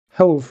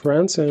Hello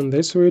friends, in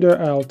this video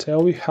I'll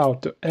tell you how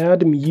to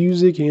add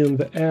music in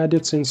the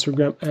Edits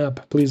Instagram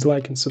app. Please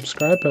like and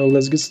subscribe and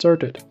let's get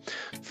started.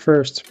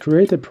 First,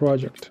 create a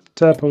project.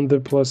 Tap on the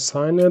plus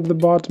sign at the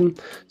bottom,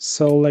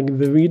 select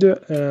the video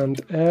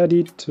and add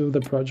it to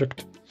the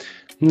project.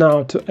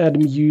 Now to add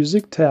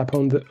music, tap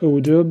on the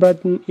audio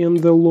button in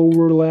the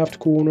lower left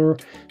corner.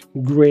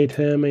 Great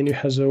menu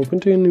has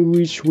opened in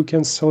which we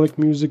can select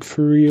music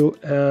for real,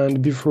 and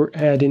before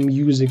adding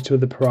music to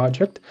the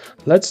project,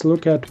 let's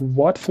look at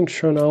what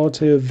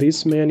functionality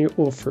this menu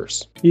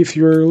offers. If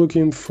you're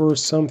looking for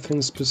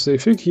something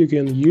specific, you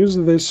can use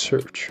this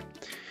search.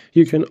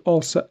 You can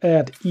also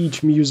add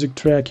each music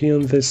track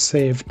in the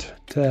Saved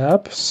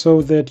tab,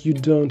 so that you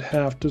don't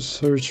have to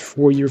search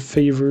for your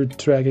favorite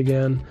track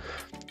again.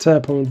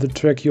 Tap on the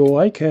track you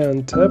like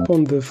and tap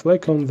on the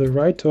flag on the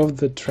right of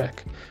the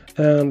track,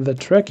 and the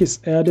track is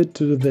added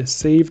to the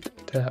Saved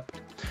tab.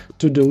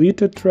 To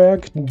delete a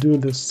track, do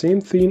the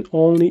same thing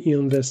only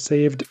in the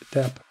Saved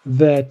tab.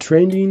 The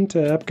Trending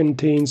tab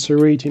contains a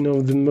rating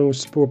of the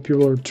most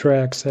popular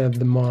tracks at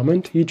the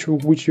moment, each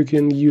of which you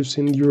can use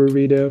in your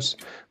videos.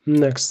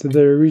 Next,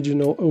 the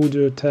Original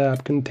Audio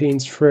tab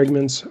contains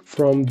fragments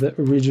from the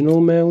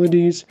original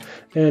melodies,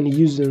 and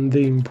using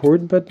the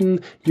Import button,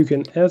 you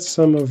can add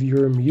some of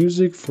your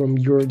music from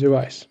your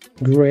device.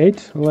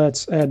 Great,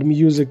 let's add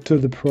music to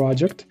the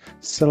project.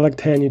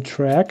 Select any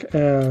track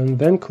and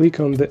then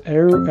click on the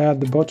arrow at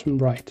the bottom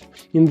right.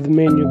 In the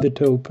menu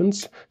that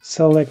opens,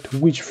 select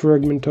which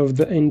fragment of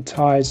the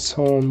entire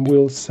song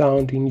will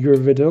sound in your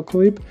video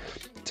clip.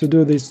 To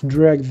do this,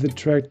 drag the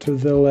track to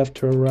the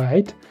left or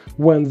right.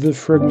 When the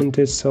fragment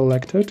is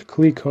selected,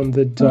 click on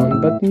the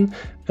Done button,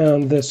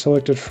 and the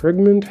selected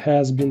fragment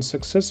has been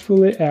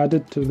successfully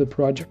added to the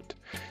project.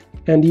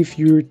 And if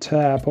you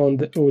tap on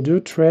the audio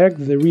track,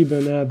 the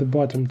ribbon at the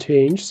bottom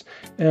changes,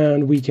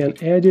 and we can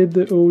edit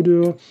the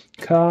audio,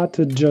 cut,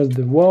 adjust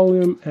the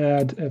volume,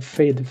 add a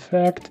fade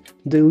effect,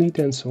 delete,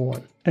 and so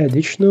on.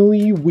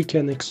 Additionally, we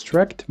can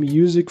extract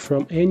music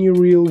from any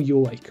reel you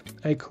like.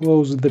 I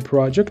close the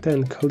project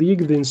and click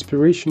the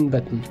Inspiration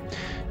button.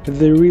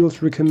 The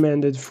reels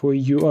recommended for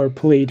you are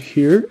played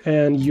here,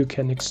 and you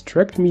can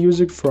extract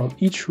music from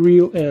each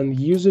reel and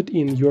use it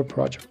in your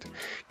project.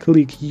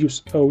 Click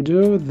Use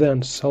Audio,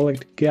 then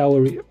select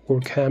Gallery or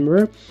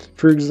Camera.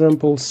 For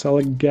example,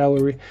 select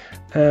Gallery,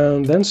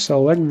 and then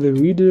select the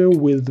video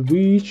with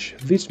which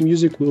this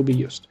music will be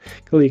used.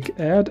 Click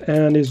Add,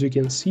 and as you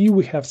can see,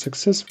 we have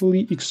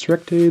successfully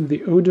extracted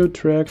the audio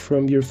track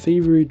from your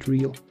favorite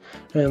reel.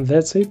 And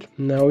that's it.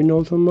 Now you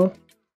know more.